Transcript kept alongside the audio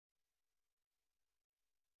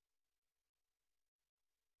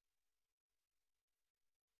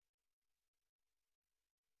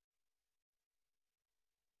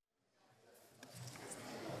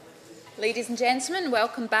Ladies and gentlemen,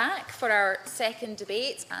 welcome back for our second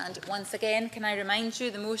debate. And once again, can I remind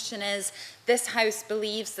you, the motion is this House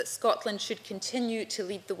believes that Scotland should continue to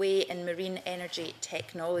lead the way in marine energy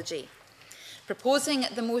technology. Proposing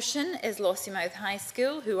the motion is Lossiemouth High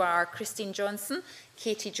School, who are Christine Johnson,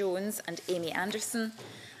 Katie Jones and Amy Anderson.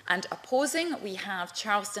 And opposing, we have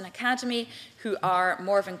Charleston Academy, who are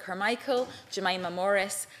Morven Carmichael, Jemima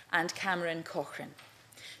Morris and Cameron Cochrane.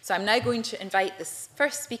 So I'm now going to invite the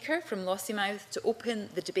first speaker from Lossiemouth to open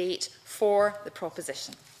the debate for the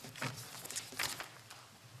proposition.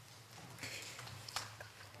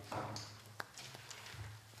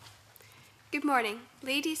 Good morning,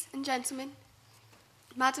 ladies and gentlemen,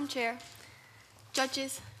 Madam Chair,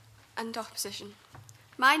 judges and opposition.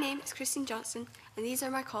 My name is Christine Johnson and these are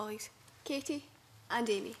my colleagues, Katie and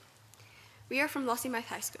Amy. We are from Lossiemouth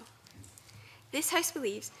High School. This House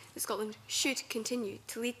believes that Scotland should continue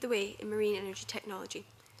to lead the way in marine energy technology.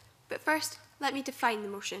 But first, let me define the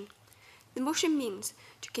motion. The motion means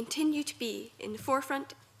to continue to be in the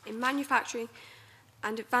forefront in manufacturing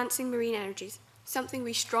and advancing marine energies, something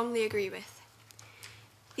we strongly agree with.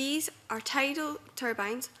 These are tidal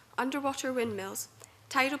turbines, underwater windmills,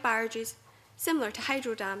 tidal barrages, similar to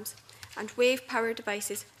hydro dams, and wave-powered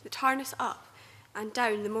devices that harness up and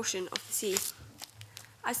down the motion of the sea.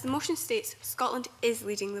 As the motion states, Scotland is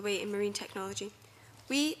leading the way in marine technology.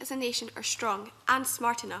 We as a nation are strong and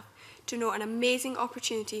smart enough to know an amazing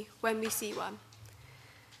opportunity when we see one.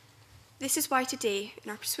 This is why today,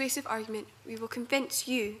 in our persuasive argument, we will convince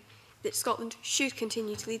you that Scotland should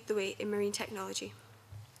continue to lead the way in marine technology.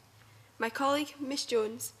 My colleague, Miss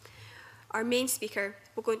Jones, our main speaker,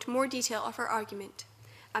 will go into more detail of our argument,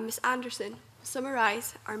 and Miss Anderson will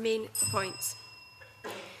summarise our main points.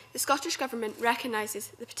 The Scottish Government recognises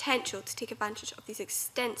the potential to take advantage of these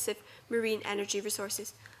extensive marine energy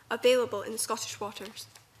resources available in the Scottish waters.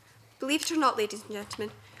 Believe it or not, ladies and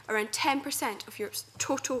gentlemen, around 10% of Europe's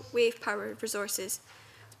total wave-power resources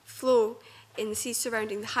flow in the seas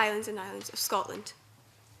surrounding the Highlands and Islands of Scotland.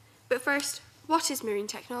 But first, what is marine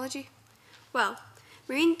technology? Well,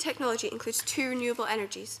 marine technology includes two renewable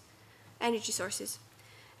energy sources,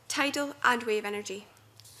 tidal and wave energy.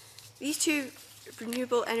 These two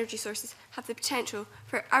renewable energy sources have the potential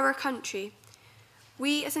for our country.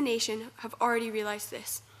 We as a nation have already realised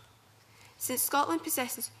this. Since Scotland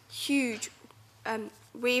possesses huge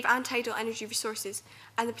wave and tidal energy resources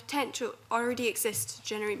and the potential already exists to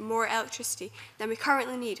generate more electricity than we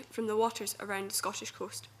currently need from the waters around the Scottish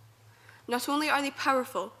coast. Not only are they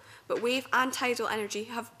powerful, but wave and tidal energy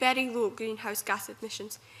have very low greenhouse gas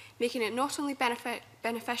emissions, making it not only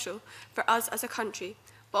beneficial for us as a country,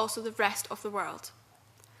 but also the rest of the world.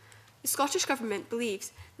 The Scottish Government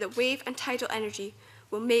believes that wave and tidal energy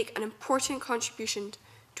will make an important contribution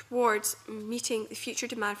towards meeting the future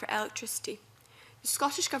demand for electricity. The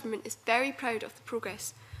Scottish Government is very proud of the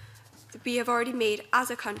progress that we have already made as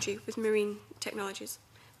a country with marine technologies.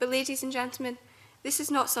 But ladies and gentlemen, this is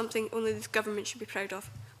not something only the Government should be proud of,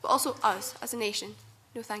 but also us as a nation.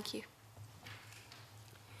 No, thank you.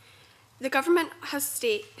 The Government has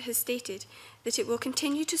stated that it will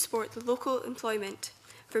continue to support the local employment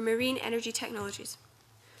for marine energy technologies.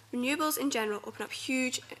 Renewables in general open up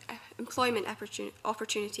huge employment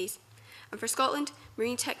opportunities, and for Scotland,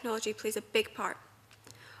 marine technology plays a big part.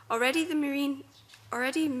 Already the marine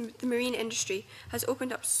industry has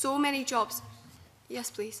opened up so many jobs.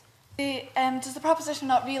 Yes, please. Does the proposition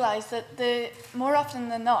not realise that more often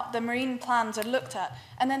than not, the marine plans are looked at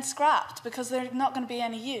and then scrapped because they're not going to be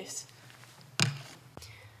any use?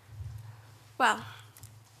 Well,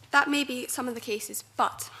 that may be some of the cases,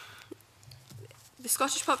 but the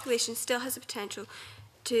Scottish population still has the potential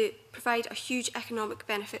to provide a huge economic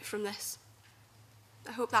benefit from this.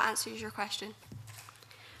 I hope that answers your question.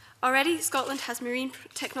 Already, Scotland has marine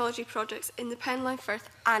technology projects in the Penline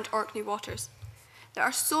Firth and Orkney waters. There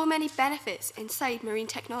are so many benefits inside marine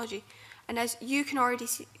technology, and as you can already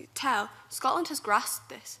tell, Scotland has grasped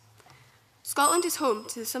this. Scotland is home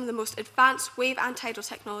to some of the most advanced wave and tidal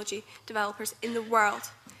technology developers in the world.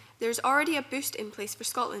 There is already a boost in place for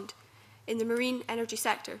Scotland in the marine energy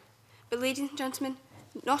sector. But ladies and gentlemen,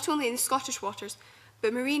 not only in the Scottish waters,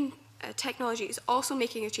 but marine technology is also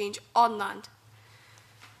making a change on land.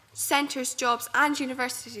 Centres, jobs and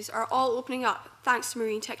universities are all opening up thanks to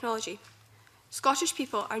marine technology. Scottish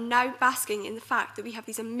people are now basking in the fact that we have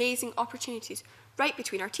these amazing opportunities right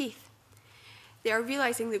between our teeth. They are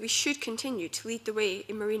realising that we should continue to lead the way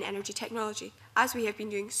in marine energy technology, as we have been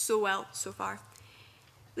doing so well so far.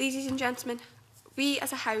 Ladies and gentlemen, we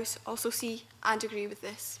as a House also see and agree with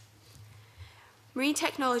this. Marine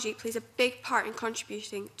technology plays a big part in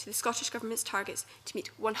contributing to the Scottish Government's targets to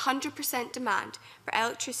meet 100% demand for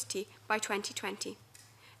electricity by 2020,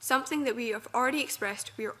 something that we have already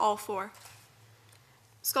expressed we are all for.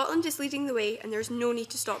 Scotland is leading the way and there is no need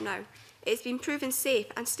to stop now. It has been proven safe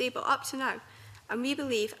and stable up to now, and we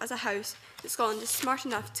believe as a House that Scotland is smart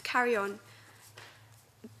enough to carry on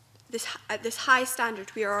at this high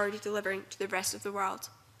standard we are already delivering to the rest of the world.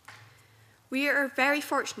 We are very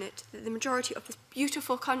fortunate that the majority of this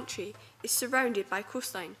beautiful country is surrounded by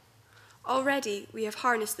coastline. Already we have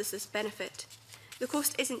harnessed this benefit. The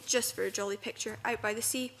coast isn't just for a jolly picture out by the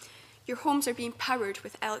sea. Your homes are being powered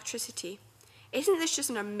with electricity. Isn't this just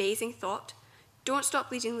an amazing thought? Don't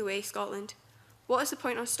stop leading the way, Scotland. What is the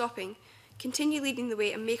point of stopping? Continue leading the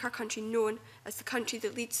way and make our country known as the country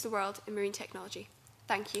that leads the world in marine technology.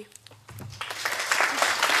 Thank you.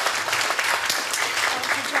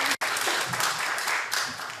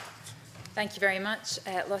 Thank you very much,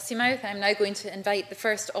 Lossiemouth. I'm now going to invite the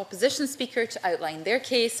first opposition speaker to outline their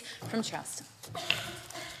case from Charleston.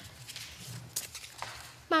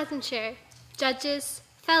 Madam Chair, judges,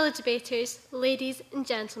 fellow debaters, ladies and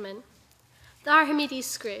gentlemen, the Archimedes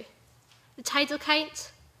screw, the tidal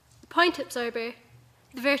kite, the point absorber,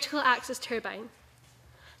 the vertical axis turbine.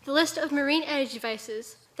 The list of marine energy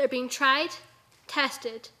devices that are being tried,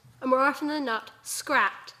 tested, and more often than not,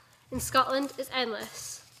 scrapped in Scotland is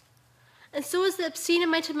endless. And so is the obscene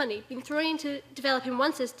amount of money being thrown into developing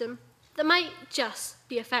one system that might just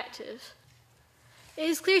be effective. It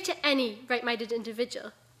is clear to any right-minded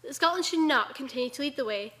individual that Scotland should not continue to lead the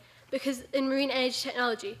way in marine energy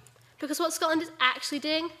technology, because what Scotland is actually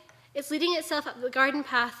doing is leading itself up the garden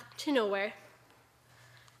path to nowhere.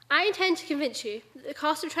 I intend to convince you that the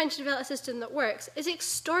cost of trying to develop a system that works is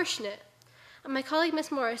extortionate, and my colleague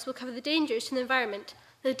Miss Morris will cover the dangers to the environment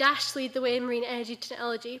that the dash to lead the way in marine energy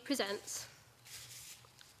technology presents.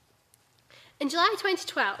 In July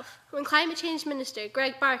 2012, when Climate Change Minister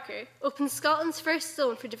Greg Barker opened Scotland's first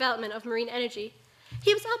zone for development of marine energy,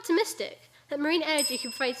 he was optimistic that marine energy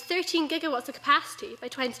could provide 13 gigawatts of capacity by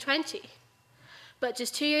 2020. But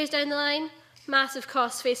just 2 years down the line, massive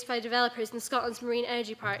costs faced by developers in Scotland's marine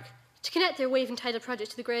energy park to connect their wave and tidal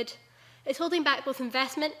project to the grid is holding back both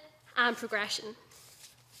investment and progression.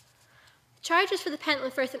 Charges for the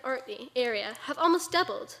Pentland Firth and Orkney area have almost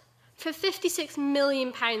doubled, from £56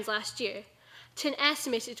 million last year to an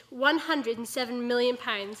estimated £107 million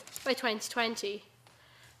by 2020.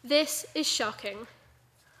 This is shocking.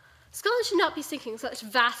 Scotland should not be sinking such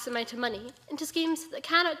vast amount of money into schemes that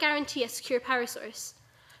cannot guarantee a secure power source,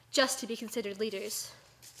 just to be considered leaders.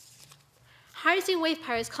 Harnessing wave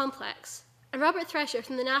power is complex, and Robert Thresher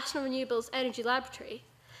from the National Renewables Energy Laboratory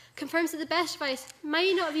confirms that the best device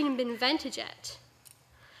might not have even been invented yet.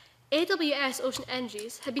 AWS Ocean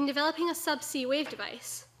Energies have been developing a subsea wave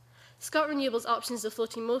device, Scott Renewables options the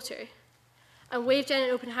floating motor, and WaveGen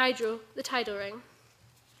and Open Hydro the tidal ring.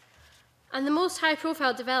 And the most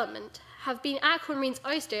high-profile development have been Aquamarine's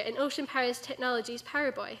Oyster and Ocean Power's Technologies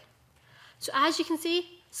Powerboy. So as you can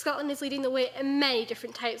see, Scotland is leading the way in many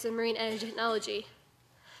different types of marine energy technology.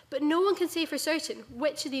 But no one can say for certain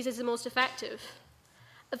which of these is the most effective.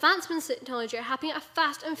 Advancements in technology are happening at a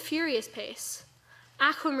fast and furious pace.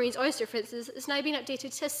 Aquamarine's Oyster, for instance, is now being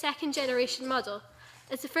updated to a second-generation model,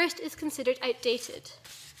 as the first is considered outdated.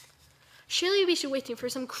 Surely we should be waiting for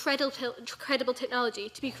some credible technology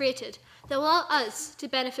to be created that will allow us to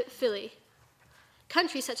benefit fully.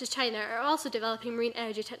 Countries such as China are also developing marine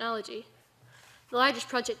energy technology. The largest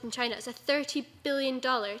project in China is a $30 billion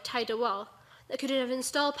tidal wall that could have an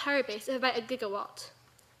installed power base of about 1 gigawatt.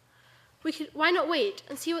 Why not wait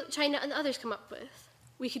and see what China and others come up with?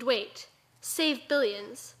 We could wait, save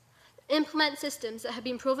billions, implement systems that have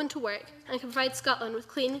been proven to work and can provide Scotland with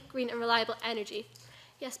clean, green and reliable energy.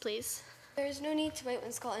 Yes, please. There is no need to wait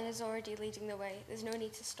when Scotland is already leading the way. There's no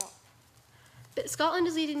need to stop. But Scotland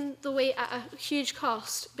is leading the way at a huge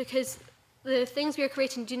cost because the things we are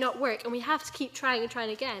creating do not work and we have to keep trying and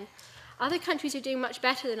trying again. Other countries are doing much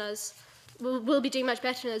better than us, will be doing much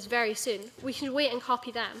better than us very soon. We should wait and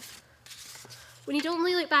copy them. We need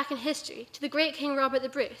only look back in history to the great King Robert the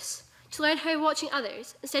Bruce to learn how watching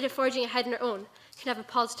others, instead of forging ahead on our own, can have a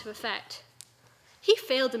positive effect. He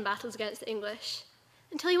failed in battles against the English,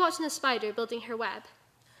 until he watched the spider building her web.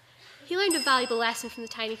 He learned a valuable lesson from the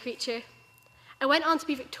tiny creature, and went on to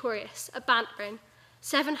be victorious at Bannockburn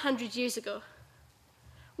 700 years ago.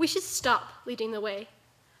 We should stop leading the way,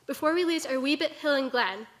 before we lose our wee bit hill and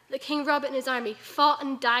glen that King Robert and his army fought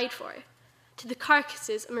and died for, to the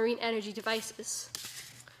carcasses of marine energy devices.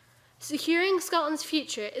 Securing Scotland's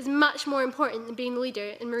future is much more important than being the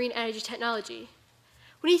leader in marine energy technology.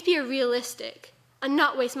 We need to be realistic and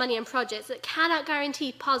not waste money on projects that cannot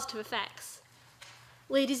guarantee positive effects.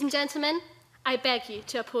 Ladies and gentlemen, I beg you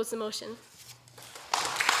to oppose the motion.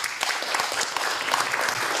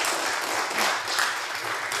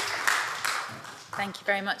 Thank you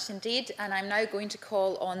very much indeed. And I'm now going to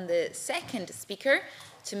call on the second speaker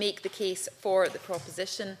to make the case for the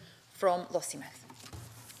proposition from Lossiemouth.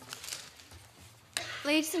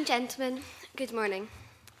 Ladies and gentlemen, good morning.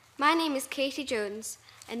 My name is Katie Jones,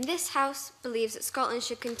 and this House believes that Scotland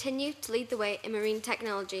should continue to lead the way in marine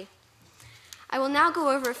technology. I will now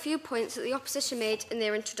go over a few points that the opposition made in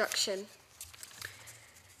their introduction.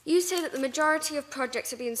 You say that the majority of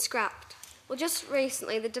projects are being scrapped. Well, just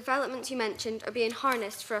recently, the developments you mentioned are being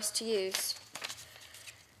harnessed for us to use.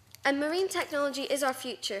 And marine technology is our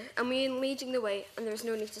future, and we are leading the way, and there is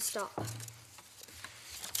no need to stop.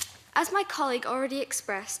 As my colleague already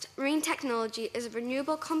expressed, marine technology is a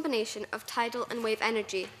renewable combination of tidal and wave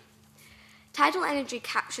energy. Tidal energy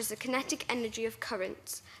captures the kinetic energy of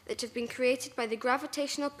currents that have been created by the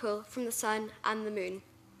gravitational pull from the sun and the moon.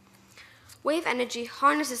 Wave energy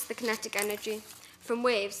harnesses the kinetic energy from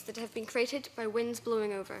waves that have been created by winds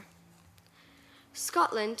blowing over.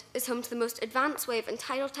 Scotland is home to the most advanced wave and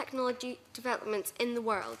tidal technology developments in the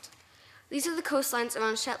world. These are the coastlines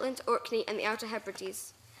around Shetland, Orkney and the Outer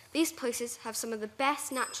Hebrides. These places have some of the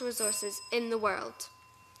best natural resources in the world.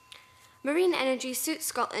 Marine energy suits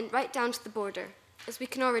Scotland right down to the border, as we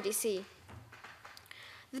can already see.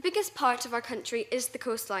 The biggest part of our country is the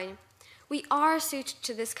coastline. We are suited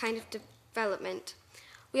to this kind of development.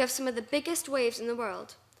 We have some of the biggest waves in the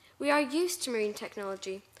world. We are used to marine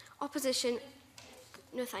technology. Opposition,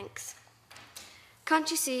 no thanks.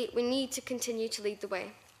 Can't you see we need to continue to lead the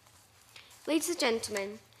way? Ladies and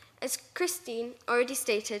gentlemen, as Christine already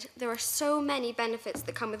stated, there are so many benefits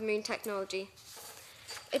that come with marine technology.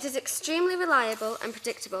 It is extremely reliable and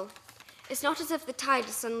predictable. It's not as if the tide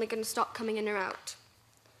is suddenly going to stop coming in or out.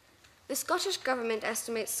 The Scottish Government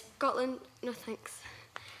estimates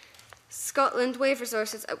Scotland wave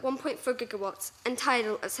resources at 1.4 gigawatts and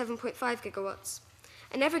tidal at 7.5 gigawatts.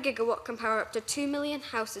 And every gigawatt can power up to 2 million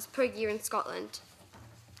houses per year in Scotland.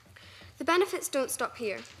 The benefits don't stop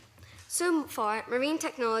here. So far, marine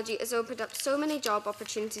technology has opened up so many job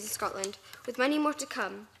opportunities in Scotland, with many more to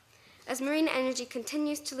come, as marine energy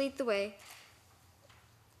continues to lead the way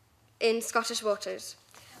in Scottish waters.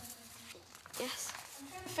 Yes?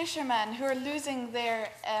 Fishermen who are losing their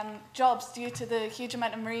jobs due to the huge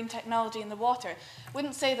amount of marine technology in the water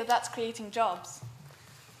wouldn't say that that's creating jobs.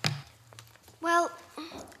 Well,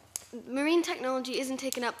 marine technology isn't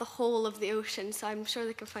taking up the whole of the ocean, so I'm sure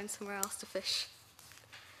they can find somewhere else to fish.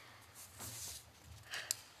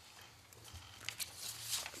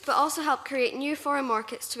 But also help create new foreign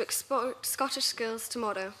markets to export Scottish skills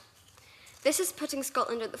tomorrow. This is putting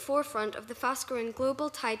Scotland at the forefront of the fast-growing global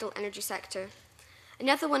tidal energy sector.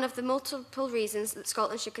 Another one of the multiple reasons that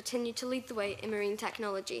Scotland should continue to lead the way in marine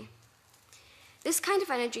technology. This kind of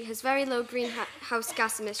energy has very low greenhouse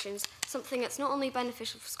gas emissions, something that's not only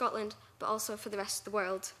beneficial for Scotland, but also for the rest of the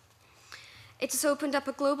world. It has opened up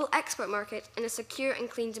a global export market and a secure and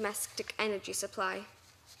clean domestic energy supply.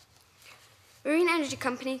 Marine energy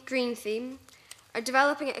company Green Theme have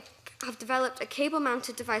developed a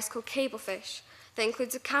cable-mounted device called Cablefish that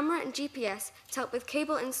includes a camera and GPS to help with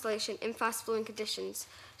cable installation in fast-flowing conditions,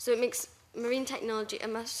 so it makes marine technology a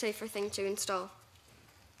much safer thing to install.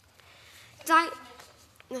 Design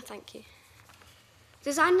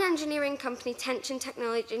and engineering company Tension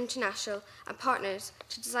Technology International are partners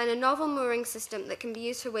to design a novel mooring system that can be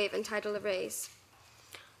used for wave and tidal arrays.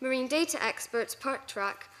 Marine data experts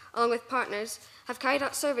ParkTrack, along with partners, have carried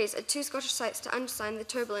out surveys at 2 Scottish sites to understand the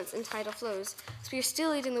turbulence in tidal flows, so we are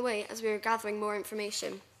still leading the way as we are gathering more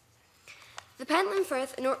information. The Pentland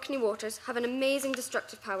Firth and Orkney waters have an amazing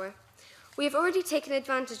destructive power. We have already taken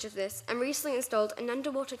advantage of this and recently installed an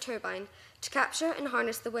underwater turbine to capture and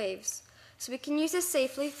harness the waves, so we can use this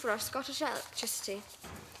safely for our Scottish electricity.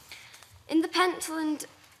 In the Pentland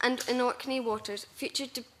and in Orkney waters, future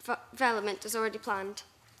development is already planned.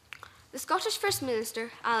 The Scottish First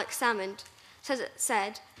Minister, Alex Salmond,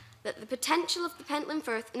 said that the potential of the Pentland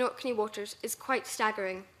Firth and Orkney waters is quite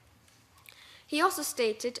staggering. He also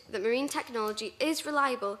stated that marine technology is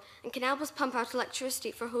reliable and can help us pump out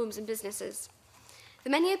electricity for homes and businesses. The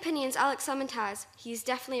many opinions Alex Salmond has, he is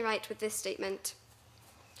definitely right with this statement.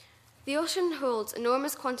 The ocean holds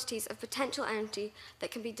enormous quantities of potential energy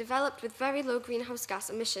that can be developed with very low greenhouse gas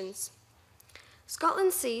emissions.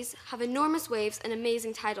 Scotland's seas have enormous waves and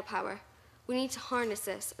amazing tidal power. We need to harness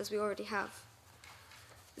this, as we already have.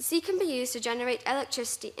 The sea can be used to generate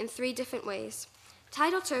electricity in 3 different ways: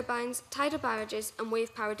 tidal turbines, tidal barrages, and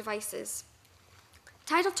wave power devices.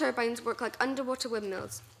 Tidal turbines work like underwater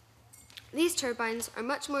windmills. These turbines are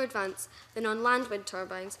much more advanced than on-land wind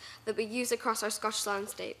turbines that we use across our Scottish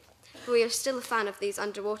landscape, but we are still a fan of these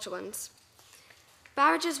underwater ones.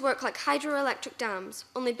 Barrages work like hydroelectric dams,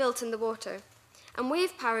 only built in the water, and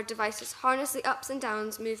wave-powered devices harness the ups and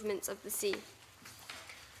downs movements of the sea.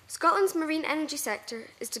 Scotland's marine energy sector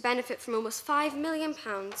is to benefit from almost £5 million.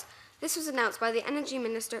 This was announced by the Energy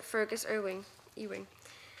Minister Fergus Ewing.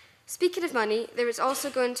 Speaking of money, there is also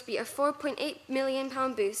going to be a £4.8 million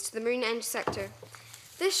boost to the marine energy sector.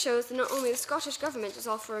 This shows that not only the Scottish Government is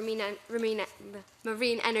all for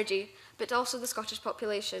marine energy, but also the Scottish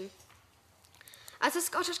population. As the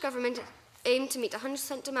Scottish Government aimed to meet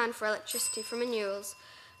 100% demand for electricity from renewables,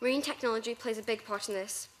 marine technology plays a big part in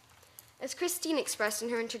this. As Christine expressed in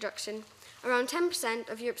her introduction, around 10%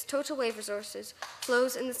 of Europe's total wave resources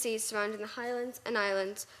flows in the seas surrounding the Highlands and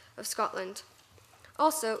Islands of Scotland.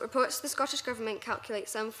 Also, reports to the Scottish Government calculate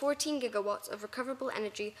some 14 gigawatts of recoverable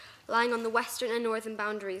energy lying on the western and northern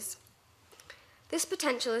boundaries. This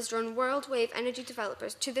potential has drawn world wave energy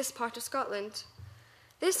developers to this part of Scotland.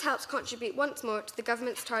 This helps contribute once more to the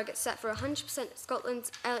Government's target set for 100% of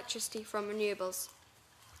Scotland's electricity from renewables.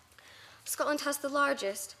 Scotland has the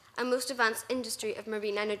largest and most advanced industry of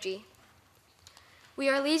marine energy. We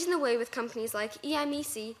are leading the way with companies like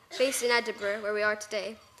EMEC, based in Edinburgh, where we are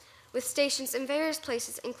today, with stations in various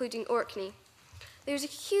places, including Orkney. There is a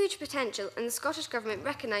huge potential, and the Scottish Government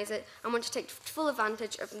recognise it and want to take full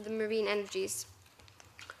advantage of the marine energies.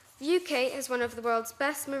 The UK has one of the world's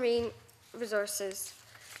best marine resources.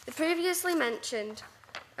 The previously mentioned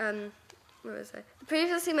Pentland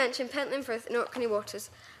Firth and Orkney waters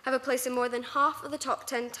have a place in more than half of the top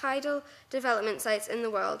 10 tidal development sites in the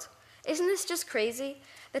world. Isn't this just crazy?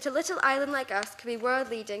 That a little island like us could be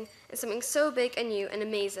world-leading in something so big and new and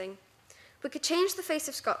amazing. We could change the face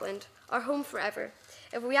of Scotland, our home forever,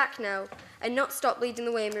 if we act now and not stop leading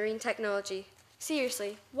the way in marine technology.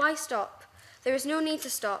 Seriously, why stop? There is no need to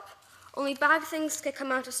stop. Only bad things can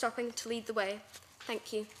come out of stopping to lead the way.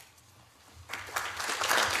 Thank you.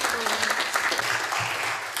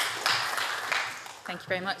 Thank you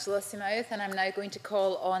very much, Lossiemouth. And I'm now going to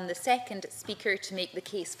call on the second speaker to make the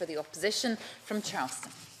case for the opposition from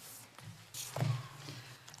Charleston.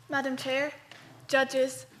 Madam Chair,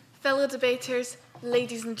 judges, fellow debaters,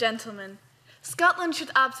 ladies and gentlemen, Scotland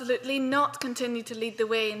should absolutely not continue to lead the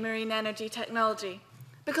way in marine energy technology,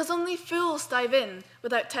 because only fools dive in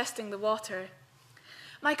without testing the water.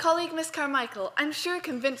 My colleague, Miss Carmichael, I'm sure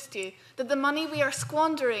convinced you that the money we are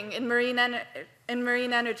squandering in marine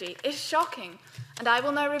energy is shocking, and I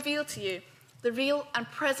will now reveal to you the real and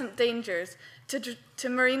present dangers to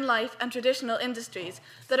marine life and traditional industries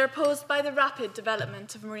that are posed by the rapid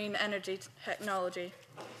development of marine energy technology.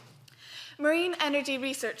 Marine energy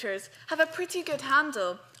researchers have a pretty good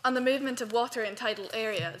handle on the movement of water in tidal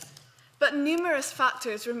areas, but numerous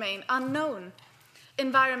factors remain unknown.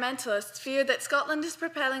 Environmentalists fear that Scotland is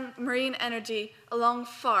propelling marine energy along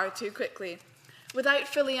far too quickly, without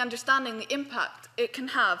fully understanding the impact it can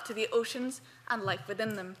have to the oceans and life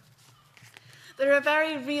within them. There are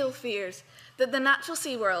very real fears that the natural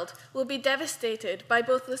sea world will be devastated by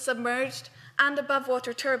both the submerged and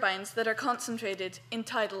above-water turbines that are concentrated in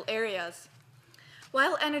tidal areas.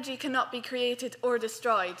 While energy cannot be created or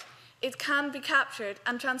destroyed, it can be captured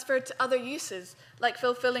and transferred to other uses, like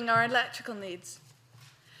fulfilling our electrical needs.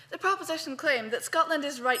 The proposition claimed that Scotland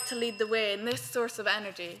is right to lead the way in this source of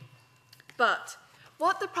energy. But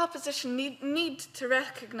what the proposition need to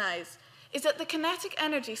recognise is that the kinetic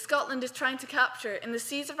energy Scotland is trying to capture in the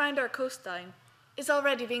seas around our coastline is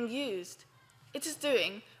already being used. It is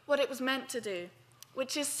doing what it was meant to do,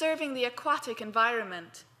 which is serving the aquatic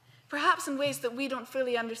environment, perhaps in ways that we don't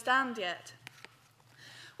fully understand yet.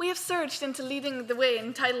 We have surged into leading the way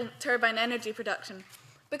in tidal turbine energy production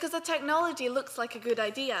because the technology looks like a good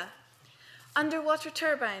idea. Underwater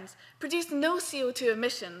turbines produce no CO2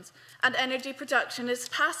 emissions, and energy production is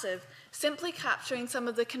passive, simply capturing some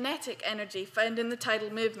of the kinetic energy found in the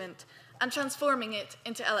tidal movement and transforming it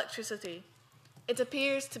into electricity. It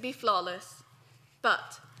appears to be flawless.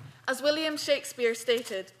 But, as William Shakespeare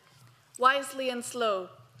stated, wisely and slow,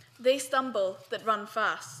 they stumble that run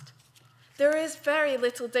fast. There is very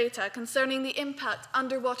little data concerning the impact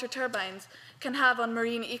underwater turbines can have on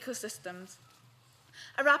marine ecosystems.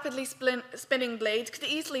 A rapidly spinning blade could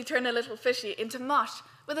easily turn a little fishy into mush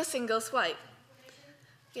with a single swipe.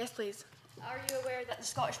 Yes, please. Are you aware that the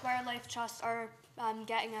Scottish Wildlife Trust are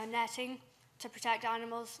getting a netting to protect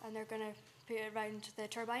animals, and they're going to put it around the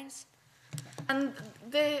turbines? And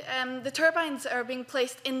the turbines are being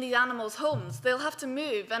placed in the animals' homes. They'll have to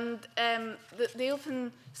move, and the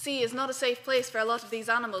open sea is not a safe place for a lot of these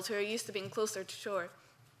animals who are used to being closer to shore.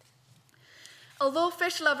 Although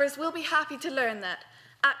fish lovers will be happy to learn that,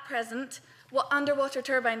 at present, underwater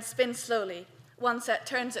turbines spin slowly. One set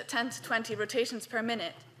turns at 10 to 20 rotations per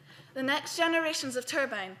minute. The next generations of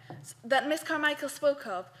turbines that Miss Carmichael spoke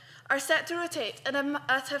of are set to rotate at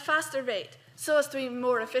a faster rate so as to be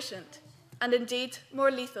more efficient, and indeed more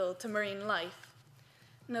lethal to marine life.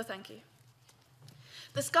 No, thank you.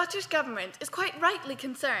 The Scottish Government is quite rightly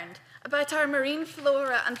concerned about our marine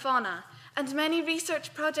flora and fauna, and many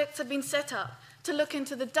research projects have been set up to look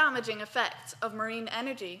into the damaging effects of marine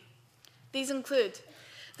energy. These include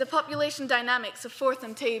the population dynamics of fourth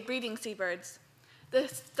and tay breeding seabirds, the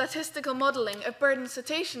statistical modelling of bird and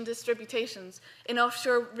cetacean distributions in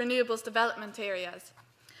offshore renewables development areas,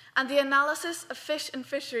 and the analysis of fish and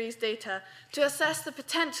fisheries data to assess the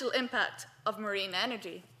potential impact of marine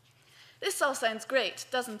energy. This all sounds great,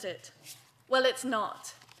 doesn't it? Well, it's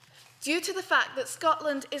not. Due to the fact that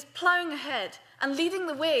Scotland is ploughing ahead and leading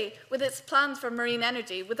the way with its plans for marine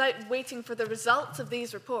energy without waiting for the results of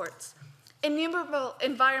these reports, innumerable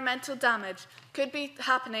environmental damage could be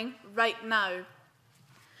happening right now.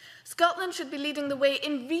 Scotland should be leading the way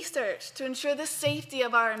in research to ensure the safety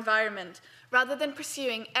of our environment, rather than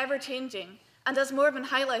pursuing ever-changing and, as Morven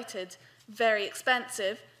highlighted, very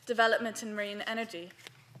expensive development in marine energy.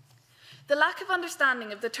 The lack of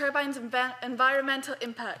understanding of the turbine's environmental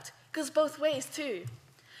impact goes both ways too.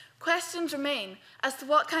 Questions remain as to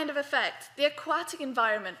what kind of effect the aquatic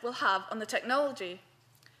environment will have on the technology.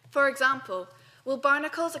 For example, will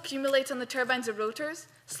barnacles accumulate on the turbine's rotors,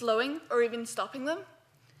 slowing or even stopping them?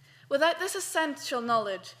 Without this essential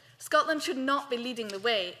knowledge, Scotland should not be leading the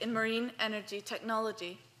way in marine energy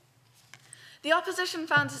technology. The opposition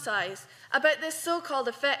fantasise about this so-called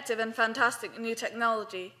effective and fantastic new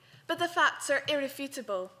technology, but the facts are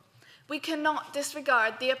irrefutable. We cannot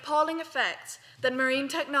disregard the appalling effects that marine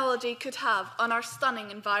technology could have on our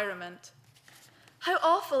stunning environment. How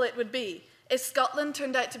awful it would be if Scotland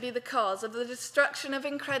turned out to be the cause of the destruction of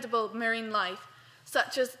incredible marine life,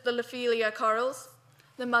 such as the Lophelia corals,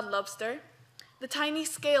 the mud lobster, the tiny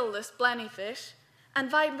scaleless blenny fish,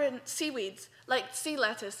 and vibrant seaweeds like sea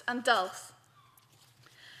lettuce and dulse.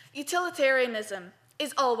 Utilitarianism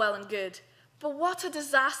is all well and good, but what a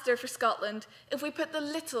disaster for Scotland if we put the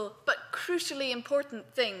little but crucially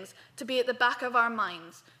important things to be at the back of our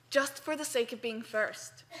minds, just for the sake of being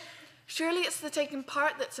first. Surely it's the taking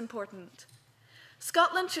part that's important.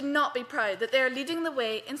 Scotland should not be proud that they are leading the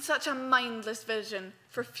way in such a mindless vision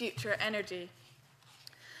for future energy.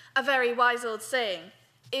 A very wise old saying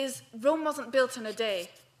is, Rome wasn't built in a day.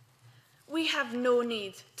 We have no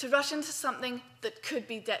need to rush into something that could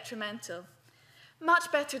be detrimental.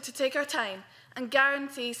 Much better to take our time and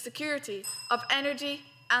guarantee security of energy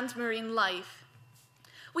and marine life.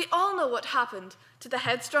 We all know what happened to the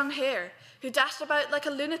headstrong hare who dashed about like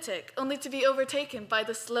a lunatic only to be overtaken by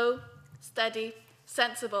the slow, steady,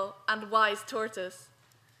 sensible and wise tortoise.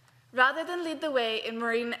 Rather than lead the way in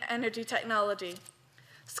marine energy technology,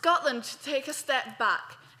 Scotland should take a step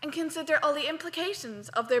back and consider all the implications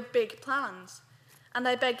of their big plans. And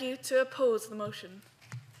I beg you to oppose the motion.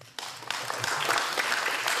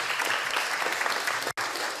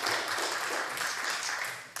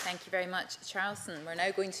 Thank you very much, Charlson. We're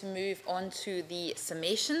now going to move on to the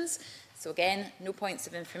summations. So again, no points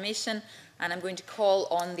of information. And I'm going to call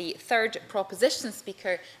on the third proposition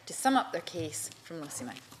speaker to sum up their case from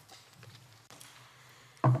Lossiemouth.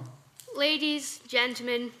 Ladies,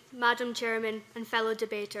 gentlemen, Madam Chairman and fellow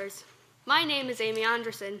debaters, my name is Amy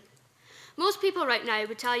Anderson. Most people right now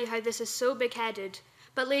would tell you how this is so big-headed,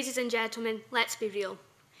 but ladies and gentlemen, let's be real.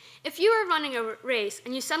 If you were running a race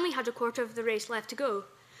and you suddenly had a quarter of the race left to go,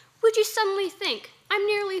 would you suddenly think, I'm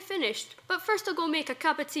nearly finished, but first I'll go make a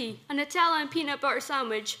cup of tea, a Nutella and peanut butter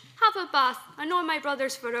sandwich, have a bath, annoy my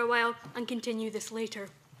brothers for a while, and continue this later?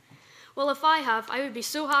 Well, if I have, I would be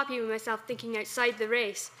so happy with myself thinking outside the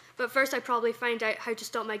race, but first I'd probably find out how to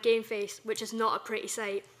stop my game face, which is not a pretty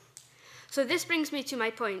sight. So this brings me to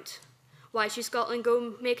my point. Why should Scotland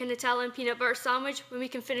go make a Nutella and peanut butter sandwich when we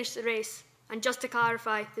can finish the race? And just to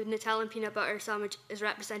clarify, the Nutella and peanut butter sandwich is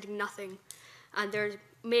representing nothing, and there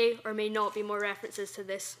may or may not be more references to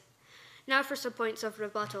this. Now for some points of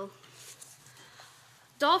rebuttal.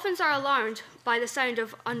 Dolphins are alarmed by the sound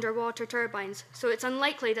of underwater turbines, so it's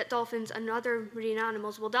unlikely that dolphins and other marine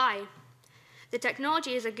animals will die. The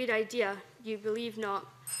technology is a good idea, you believe not.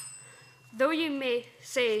 Though you may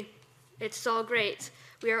say it's all great,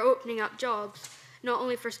 we are opening up jobs, not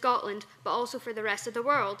only for Scotland, but also for the rest of the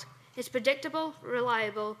world. It's predictable,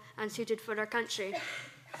 reliable, and suited for our country.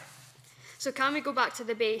 So can we go back to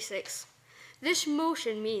the basics? This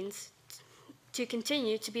motion means to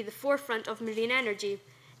continue to be the forefront of marine energy,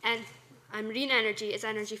 and marine energy is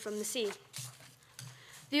energy from the sea.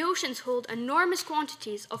 The oceans hold enormous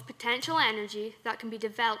quantities of potential energy that can be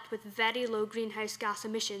developed with very low greenhouse gas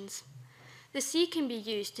emissions. The sea can be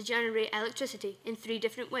used to generate electricity in 3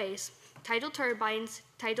 different ways: tidal turbines,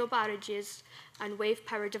 tidal barrages, and wave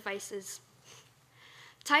power devices.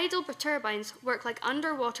 Tidal turbines work like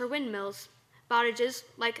underwater windmills, barrages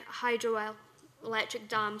like hydroelectric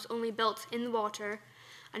dams only built in the water,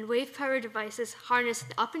 and wave power devices harness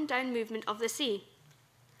the up and down movement of the sea.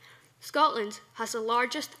 Scotland has the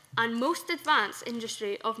largest and most advanced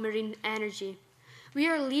industry of marine energy. We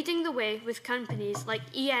are leading the way with companies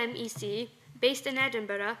like EMEC, based in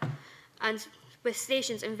Edinburgh, and with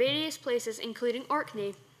stations in various places including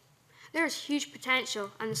Orkney. There is huge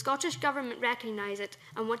potential, and the Scottish Government recognise it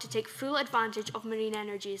and want to take full advantage of marine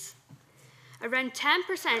energies. Around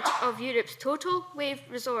 10% of Europe's total wave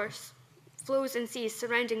resource flows in seas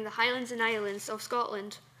surrounding the Highlands and Islands of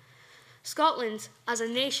Scotland. Scotland, as a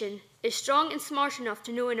nation, is strong and smart enough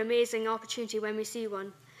to know an amazing opportunity when we see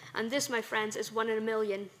one, and this, my friends, is 1 in a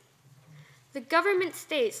million. The government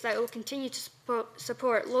states that it will continue to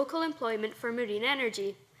support local employment for marine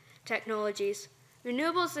energy technologies.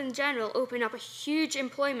 Renewables in general open up huge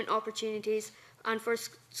employment opportunities, and for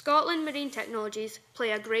Scotland, marine technologies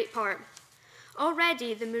play a great part.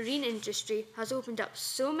 Already, the marine industry has opened up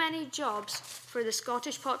so many jobs for the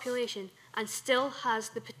Scottish population and still has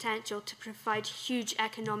the potential to provide huge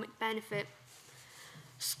economic benefit.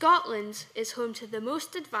 Scotland is home to the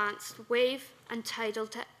most advanced wave and tidal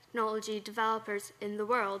technology developers in the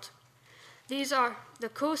world. These are the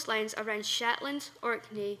coastlines around Shetland,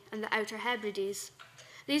 Orkney, and the Outer Hebrides.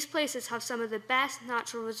 These places have some of the best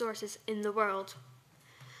natural resources in the world.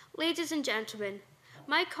 Ladies and gentlemen,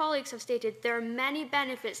 my colleagues have stated there are many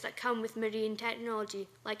benefits that come with marine technology,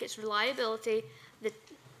 like its reliability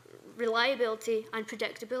and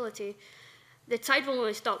predictability. The tide will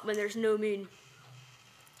only stop when there's no moon.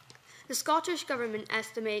 The Scottish Government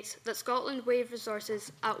estimates that Scotland wave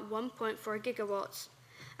resources at 1.4 gigawatts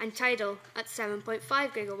and tidal at 7.5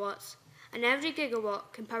 gigawatts, and every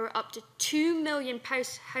gigawatt can power up to 2 million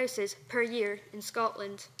houses per year in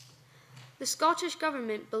Scotland. The Scottish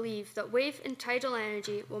Government believe that wave and tidal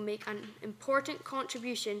energy will make an important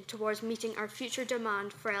contribution towards meeting our future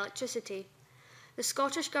demand for electricity. The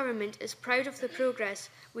Scottish Government is proud of the progress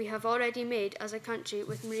we have already made as a country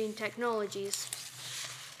with marine technologies.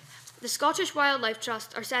 The Scottish Wildlife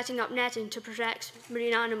Trust are setting up netting to protect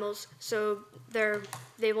marine animals so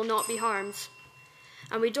they will not be harmed.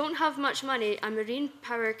 And we don't have much money, and marine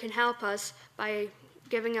power can help us by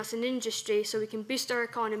giving us an industry so we can boost our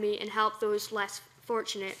economy and help those less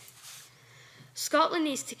fortunate. Scotland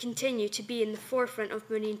needs to continue to be in the forefront of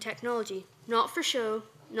marine technology, not for show,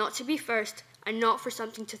 not to be first, and not for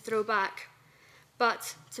something to throw back,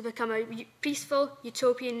 but to become a peaceful,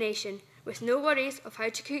 utopian nation with no worries of how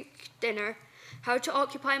to cook dinner, how to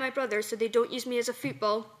occupy my brothers so they don't use me as a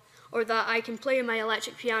football, or that I can play my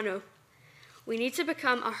electric piano. We need to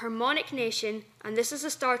become a harmonic nation, and this is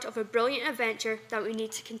the start of a brilliant adventure that we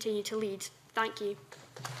need to continue to lead. Thank you.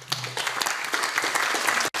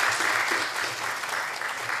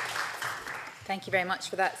 Thank you very much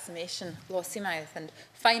for that summation, Lossiemouth. And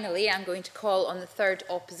finally, I'm going to call on the third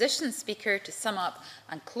opposition speaker to sum up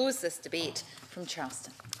and close this debate from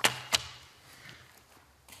Charleston.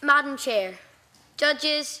 Madam Chair,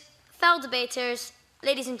 judges, fellow debaters,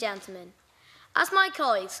 ladies and gentlemen, as my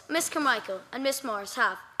colleagues, Miss Carmichael and Miss Morris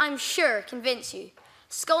have, I'm sure, convinced you,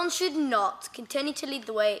 Scotland should not continue to lead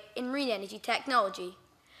the way in marine energy technology.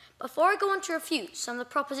 Before I go on to refute some of the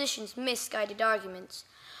proposition's misguided arguments,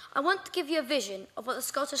 I want to give you a vision of what the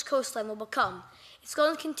Scottish coastline will become if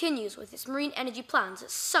Scotland continues with its marine energy plans at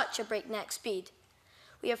such a breakneck speed.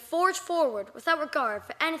 We have forged forward without regard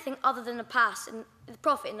for anything other than the past and the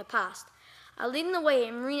profit in the past. And leading the way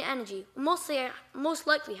in marine energy will most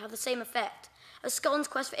likely have the same effect as Scotland's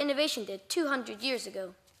quest for innovation did 200 years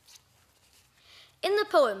ago. In the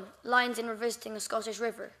poem Lines in Revisiting a Scottish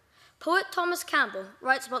River, poet Thomas Campbell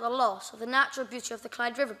writes about the loss of the natural beauty of the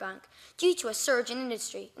Clyde riverbank due to a surge in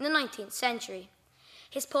industry in the 19th century.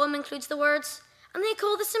 His poem includes the words, "And they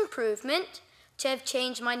call this improvement to have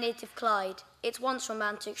changed my native Clyde, its once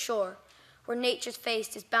romantic shore, where nature's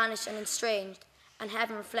face is banished and estranged, and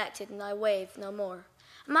heaven reflected in thy wave no more."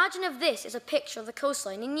 Imagine if this is a picture of the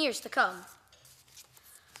coastline in years to come.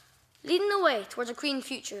 Leading the way towards a green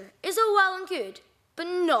future is all well and good, but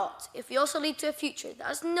not if we also lead to a future that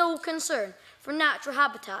has no concern for natural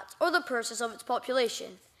habitats or the purposes of its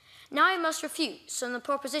population. Now I must refute some of the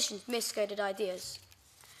proposition's misguided ideas.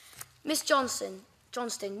 Miss Johnston,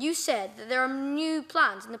 you said that there are new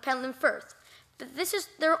plans in the Pentland Firth, but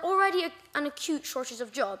there are already an acute shortage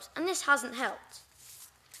of jobs, and this hasn't helped.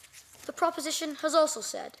 The proposition has also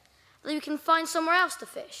said that we can find somewhere else to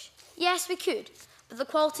fish. Yes, we could, but the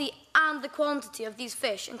quality and the quantity of these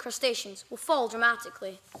fish and crustaceans will fall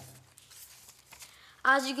dramatically.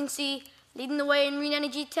 As you can see, leading the way in marine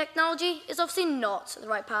energy technology is obviously not the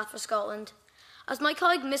right path for Scotland. As my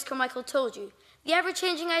colleague Miss Carmichael told you, the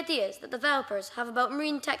ever-changing ideas that developers have about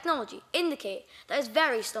marine technology indicate that it is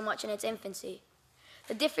very still much in its infancy.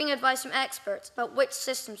 The differing advice from experts about which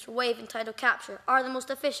systems for wave and tidal capture are the most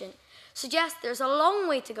efficient suggests there is a long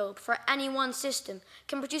way to go before any one system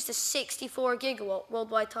can produce the 64 gigawatt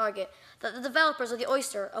worldwide target that the developers of the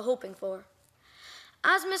Oyster are hoping for.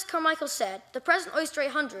 As Ms Carmichael said, the present Oyster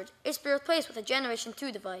 800 is to be replaced with a Generation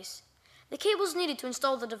 2 device. The cables needed to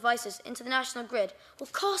install the devices into the national grid will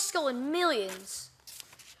cost Scotland millions.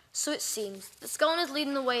 So it seems that Scotland is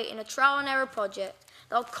leading the way in a trial and error project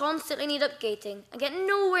that will constantly need updating and get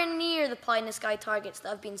nowhere near the pie in the sky targets that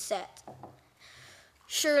have been set.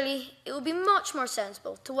 Surely, it would be much more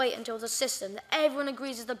sensible to wait until the system that everyone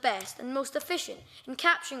agrees is the best and most efficient in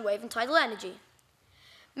capturing wave and tidal energy.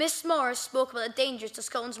 Miss Morris spoke about the dangers to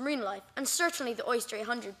Scotland's marine life, and certainly the Oyster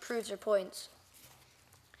 800 proves her point.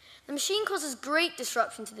 The machine causes great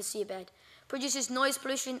disruption to the seabed, produces noise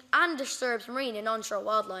pollution and disturbs marine and onshore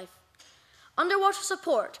wildlife. Underwater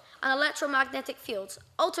support and electromagnetic fields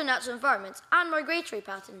alter natural environments and migratory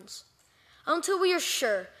patterns. Until we are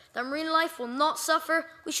sure that marine life will not suffer,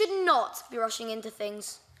 we should not be rushing into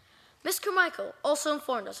things. Ms Carmichael also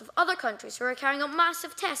informed us of other countries who are carrying out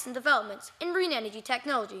massive tests and developments in marine energy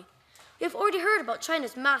technology. We have already heard about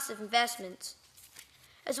China's massive investments.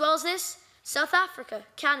 As well as this, South Africa,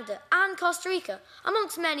 Canada and Costa Rica,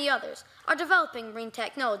 amongst many others, are developing marine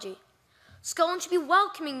technology. Scotland should be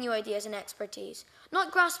welcoming new ideas and expertise,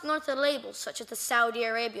 not grasping onto labels such as the Saudi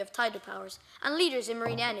Arabia of tidal powers and leaders in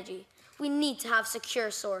marine energy. We need to have a secure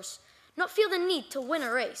source, not feel the need to win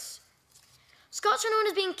a race. Scots are known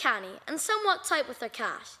as being canny and somewhat tight with their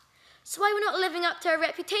cash, so why are we not living up to our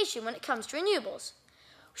reputation when it comes to renewables?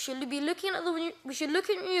 We should look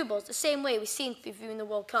at renewables the same way we seem to be viewing the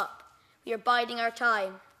World Cup. We are biding our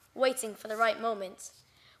time, waiting for the right moment.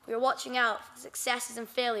 We are watching out for the successes and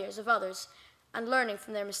failures of others and learning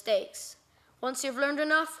from their mistakes. Once you've learned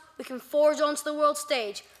enough, we can forge onto the world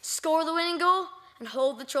stage, score the winning goal, and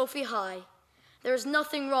hold the trophy high. There is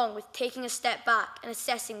nothing wrong with taking a step back and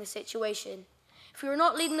assessing the situation. If we are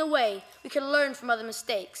not leading the way, we can learn from other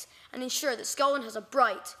mistakes and ensure that Scotland has a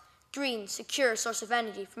bright, green, secure source of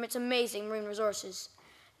energy from its amazing marine resources.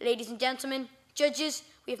 Ladies and gentlemen, judges,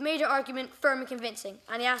 we have made our argument firm and convincing,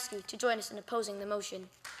 and I ask you to join us in opposing the motion.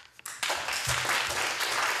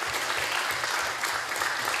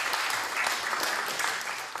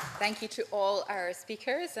 Thank you to all our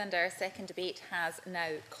speakers, and our second debate has now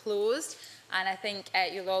closed. And I think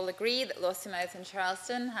you'll all agree that Lossiemouth and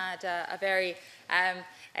Charleston had a very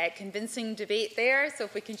convincing debate there. So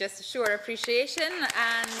if we can just show our appreciation,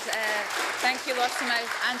 and thank you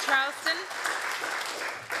Lossiemouth and Charleston.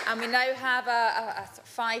 And we now have a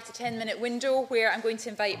 5 to 10 minute window where I'm going to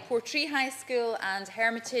invite Portree High School and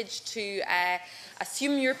Hermitage to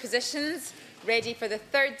assume your positions, ready for the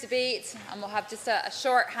third debate, and we'll have just a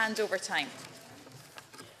short handover time.